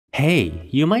Hey,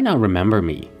 you might not remember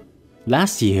me.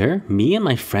 Last year, me and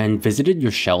my friend visited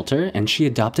your shelter and she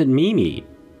adopted Mimi,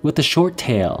 with a short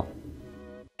tail.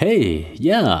 Hey,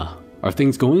 yeah, are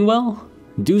things going well?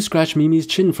 Do scratch Mimi's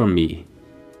chin for me.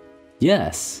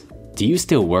 Yes, do you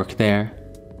still work there?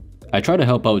 I try to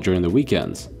help out during the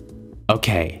weekends.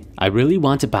 Okay, I really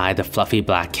want to buy the fluffy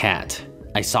black cat.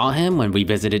 I saw him when we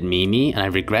visited Mimi and I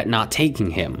regret not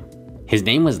taking him. His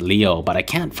name was Leo, but I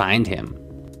can't find him.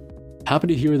 Happy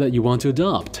to hear that you want to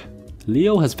adopt.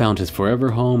 Leo has found his forever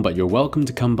home, but you're welcome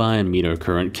to come by and meet our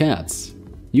current cats.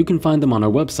 You can find them on our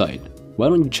website. Why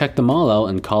don't you check them all out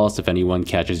and call us if anyone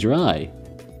catches your eye?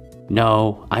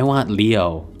 No, I want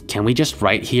Leo. Can we just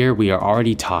write here we are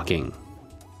already talking?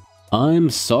 I'm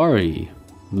sorry.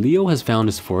 Leo has found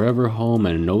his forever home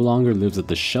and no longer lives at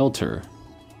the shelter.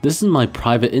 This is my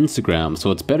private Instagram,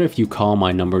 so it's better if you call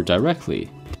my number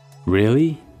directly.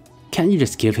 Really? Can't you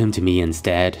just give him to me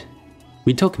instead?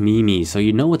 We took Mimi, so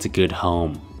you know it's a good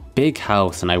home. Big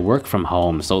house and I work from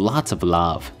home, so lots of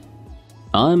love.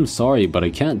 I'm sorry, but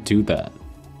I can't do that.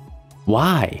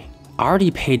 Why? I already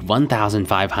paid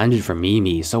 $1,500 for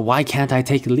Mimi, so why can't I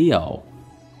take Leo?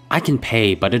 I can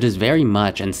pay, but it is very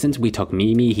much, and since we took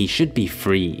Mimi, he should be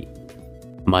free.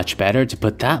 Much better to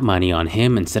put that money on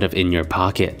him instead of in your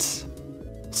pockets.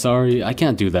 Sorry, I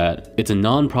can't do that. It's a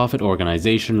non-profit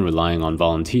organization relying on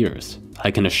volunteers. I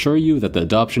can assure you that the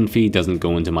adoption fee doesn't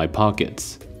go into my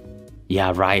pockets.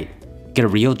 Yeah, right. Get a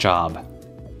real job.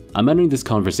 I'm ending this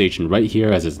conversation right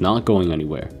here as it's not going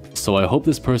anywhere. So I hope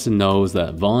this person knows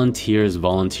that volunteers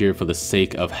volunteer for the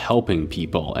sake of helping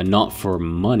people and not for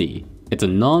money. It's a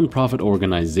non-profit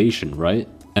organization, right?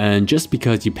 And just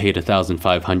because you paid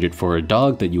 $1,500 for a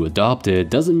dog that you adopted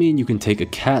doesn't mean you can take a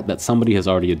cat that somebody has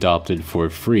already adopted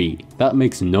for free. That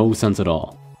makes no sense at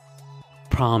all.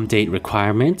 Prom date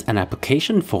requirement and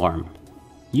application form.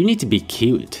 You need to be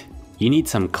cute. You need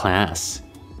some class.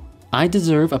 I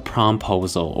deserve a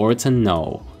promposal or it's a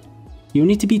no. You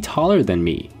need to be taller than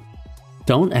me.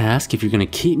 Don't ask if you're gonna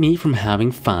keep me from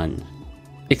having fun.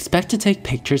 Expect to take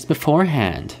pictures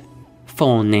beforehand.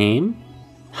 Full name,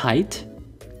 height,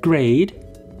 grade,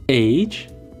 age,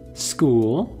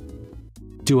 school.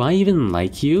 Do I even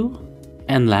like you?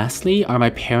 And lastly, are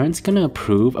my parents gonna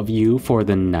approve of you for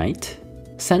the night?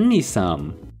 Send me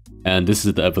some. And this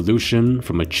is the evolution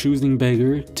from a choosing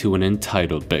beggar to an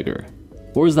entitled beggar.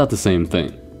 Or is that the same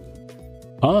thing?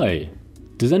 Hi,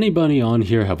 does anybody on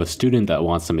here have a student that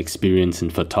wants some experience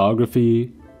in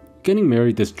photography? Getting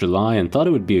married this July and thought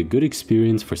it would be a good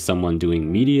experience for someone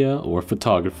doing media or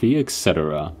photography,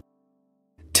 etc.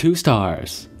 2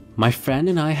 stars. My friend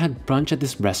and I had brunch at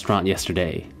this restaurant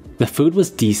yesterday. The food was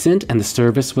decent and the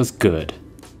service was good.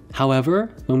 However,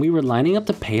 when we were lining up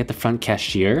to pay at the front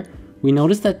cashier, we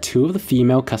noticed that 2 of the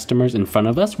female customers in front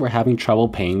of us were having trouble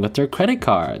paying with their credit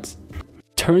cards.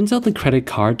 Turns out the credit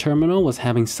card terminal was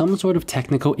having some sort of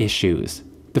technical issues.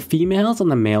 The females on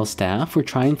the male staff were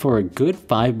trying for a good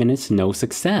 5 minutes to no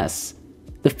success.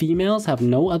 The females have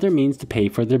no other means to pay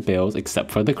for their bills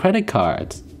except for the credit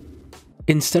cards.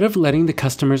 Instead of letting the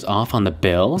customers off on the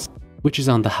bills, which is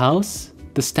on the house,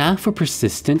 the staff were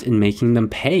persistent in making them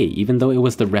pay even though it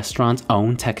was the restaurant's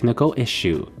own technical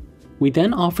issue. We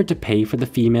then offered to pay for the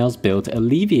females' bill to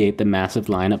alleviate the massive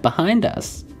lineup behind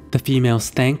us. The females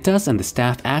thanked us and the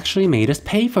staff actually made us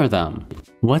pay for them.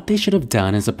 What they should have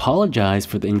done is apologize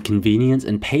for the inconvenience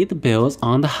and pay the bills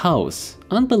on the house.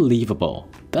 Unbelievable.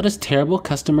 That is terrible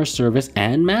customer service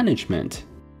and management.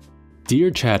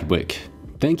 Dear Chadwick,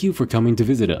 thank you for coming to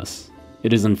visit us.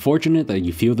 It is unfortunate that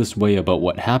you feel this way about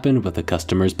what happened with the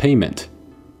customer's payment.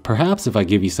 Perhaps if I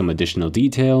give you some additional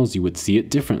details, you would see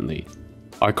it differently.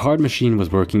 Our card machine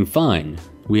was working fine.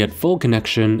 We had full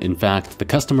connection. In fact, the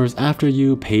customers after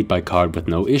you paid by card with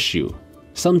no issue.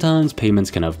 Sometimes payments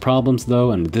can have problems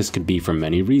though, and this could be for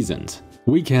many reasons.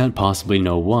 We can't possibly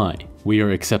know why. We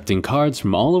are accepting cards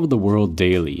from all over the world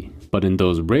daily. But in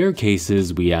those rare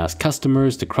cases, we ask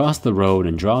customers to cross the road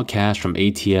and draw cash from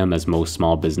ATM as most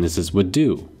small businesses would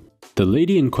do. The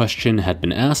lady in question had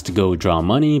been asked to go draw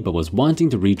money but was wanting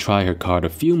to retry her card a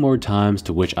few more times,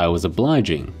 to which I was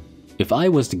obliging. If I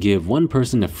was to give one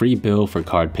person a free bill for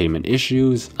card payment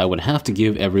issues, I would have to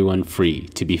give everyone free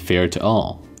to be fair to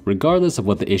all, regardless of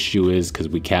what the issue is because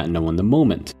we can't know in the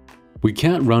moment. We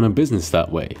can't run a business that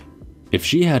way. If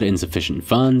she had insufficient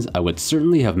funds, I would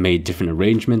certainly have made different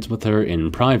arrangements with her in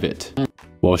private.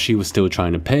 While she was still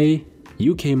trying to pay,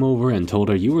 you came over and told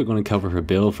her you were going to cover her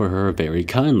bill for her very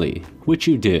kindly, which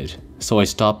you did, so I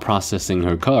stopped processing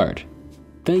her card.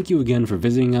 Thank you again for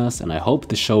visiting us, and I hope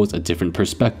this shows a different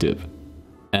perspective.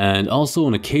 And also,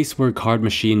 in a case where card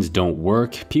machines don't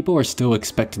work, people are still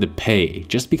expected to pay.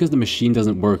 Just because the machine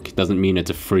doesn't work doesn't mean it's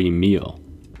a free meal.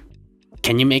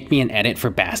 Can you make me an edit for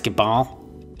basketball?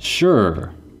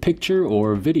 Sure. Picture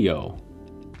or video?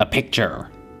 A picture.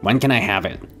 When can I have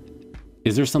it?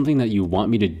 Is there something that you want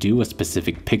me to do, a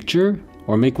specific picture?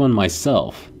 Or make one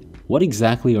myself? What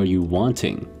exactly are you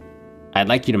wanting? I'd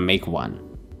like you to make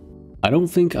one. I don't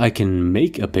think I can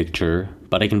make a picture,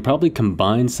 but I can probably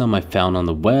combine some I found on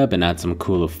the web and add some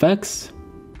cool effects.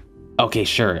 Okay,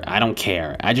 sure, I don't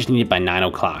care. I just need it by 9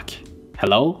 o'clock.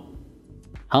 Hello?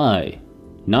 Hi.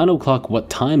 9 o'clock what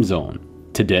time zone?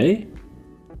 Today?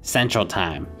 Central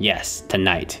Time. Yes,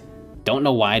 tonight. Don't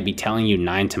know why I'd be telling you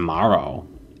 9 tomorrow.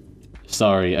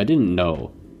 Sorry, I didn't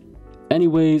know.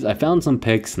 Anyways, I found some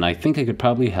pics and I think I could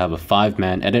probably have a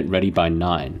 5-man edit ready by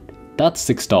 9. That's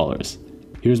 $6.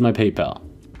 Here's my PayPal.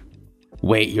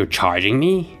 Wait, you're charging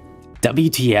me?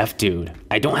 WTF, dude.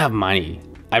 I don't have money.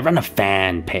 I run a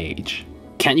fan page.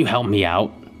 Can't you help me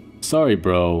out? Sorry,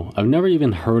 bro. I've never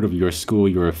even heard of your school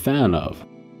you're a fan of.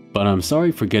 But I'm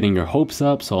sorry for getting your hopes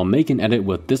up, so I'll make an edit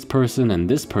with this person and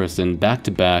this person back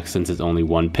to back since it's only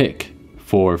one pic.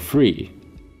 For free.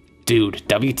 Dude,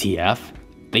 WTF?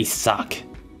 They suck.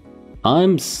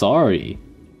 I'm sorry.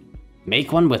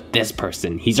 Make one with this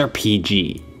person. He's our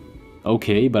PG.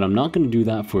 Okay, but I'm not gonna do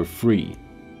that for free.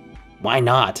 Why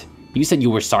not? You said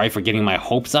you were sorry for getting my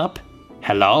hopes up?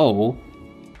 Hello?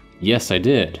 Yes, I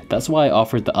did. That's why I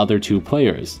offered the other 2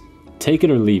 players. Take it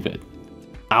or leave it.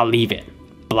 I'll leave it.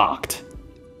 Blocked.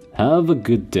 Have a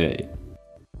good day.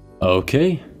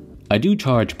 Okay. I do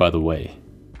charge, by the way.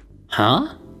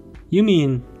 Huh? You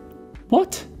mean...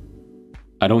 what?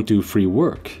 I don't do free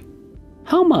work.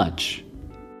 How much?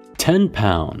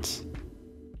 £10.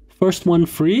 First one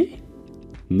free?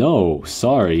 No,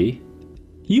 sorry.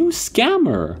 You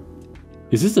scammer!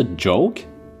 Is this a joke?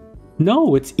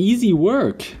 No, it's easy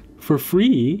work. For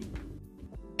free.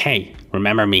 Hey,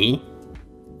 remember me?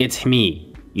 It's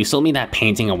me. You sold me that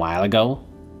painting a while ago.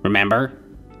 Remember?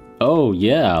 Oh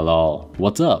yeah, lol.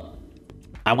 What's up?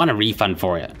 I want a refund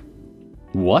for it.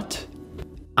 What?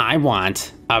 I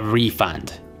want a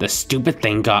refund. The stupid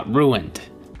thing got ruined.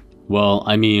 Well,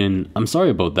 I mean, I'm sorry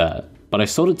about that, but I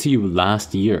sold it to you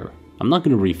last year. I'm not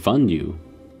gonna refund you.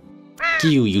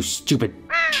 You stupid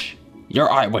bitch. Your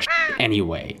art was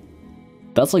anyway.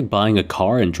 That's like buying a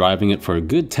car and driving it for a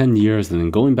good 10 years and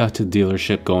then going back to the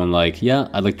dealership going like, yeah,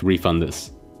 I'd like to refund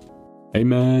this. Hey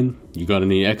man, you got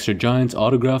any extra Giants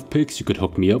autograph pics you could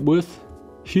hook me up with?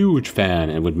 Huge fan,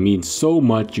 and it would mean so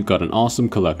much. You got an awesome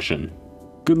collection.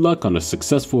 Good luck on a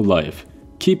successful life.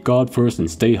 Keep God first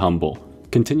and stay humble.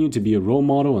 Continue to be a role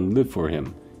model and live for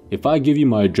him. If I give you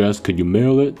my address, could you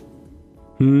mail it?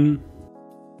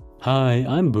 Hi,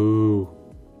 I'm Boo.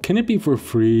 Can it be for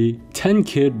free? 10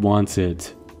 kid wants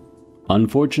it.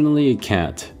 Unfortunately, it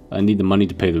can't. I need the money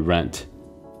to pay the rent.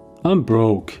 I'm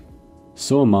broke.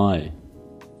 So am I.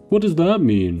 What does that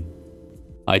mean?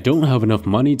 I don't have enough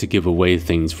money to give away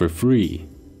things for free.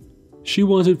 She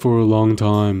wants it for a long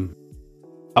time.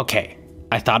 Okay,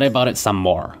 I thought about it some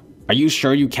more. Are you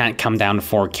sure you can't come down to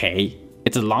 4K?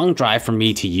 It's a long drive from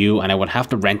me to you and I would have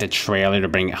to rent a trailer to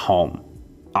bring it home.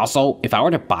 Also, if I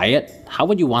were to buy it, how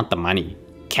would you want the money?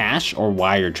 Cash or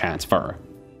wire transfer?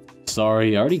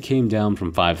 Sorry, I already came down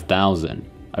from 5,000.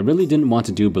 I really didn't want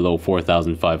to do below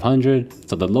 4,500,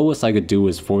 so the lowest I could do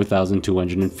is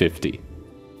 4,250.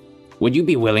 Would you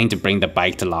be willing to bring the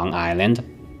bike to Long Island?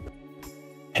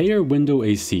 Hair window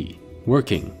AC.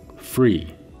 Working.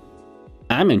 Free.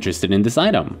 I'm interested in this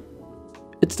item.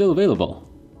 It's still available.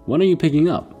 When are you picking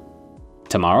up?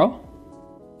 Tomorrow?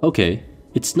 Okay,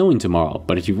 it's snowing tomorrow,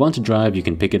 but if you want to drive, you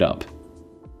can pick it up.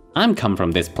 I'm come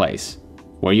from this place.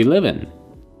 Where you living?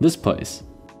 This place.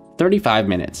 35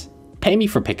 minutes. Pay me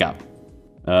for pickup.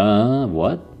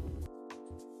 What?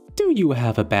 Do you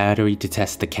have a battery to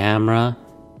test the camera?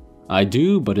 I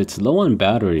do, but it's low on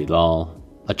battery, lol.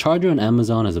 A charger on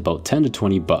Amazon is about 10 to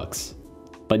 20 bucks.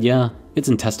 But yeah, it's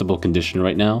in testable condition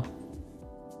right now.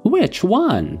 Which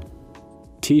one?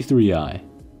 T3i.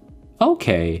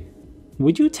 Okay.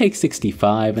 Would you take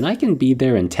 65 and I can be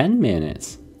there in 10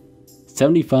 minutes?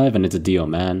 75 and it's a deal,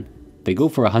 man. They go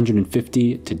for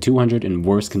 150 to 200 in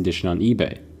worse condition on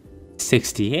eBay.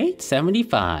 68,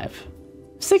 75.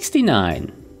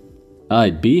 69.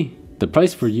 I'd be. The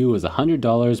price for you is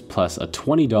 $100 plus a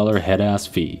 $20 head-ass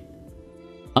fee.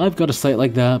 I've got a site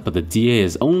like that, but the DA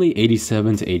is only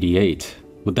 87 to 88.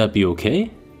 Would that be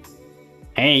okay?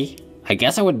 Hey, I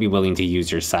guess I would be willing to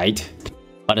use your site.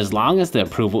 But as long as the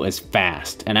approval is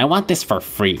fast, and I want this for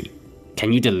free.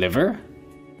 Can you deliver?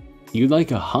 You'd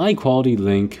like a high quality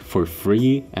link for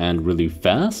free and really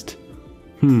fast?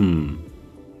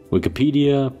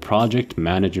 Wikipedia Project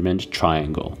Management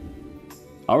Triangle.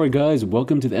 Alright guys,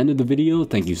 welcome to the end of the video.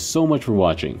 Thank you so much for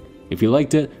watching. If you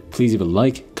liked it, please leave a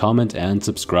like, comment, and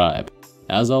subscribe.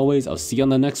 As always, I'll see you on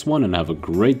the next one and have a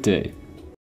great day.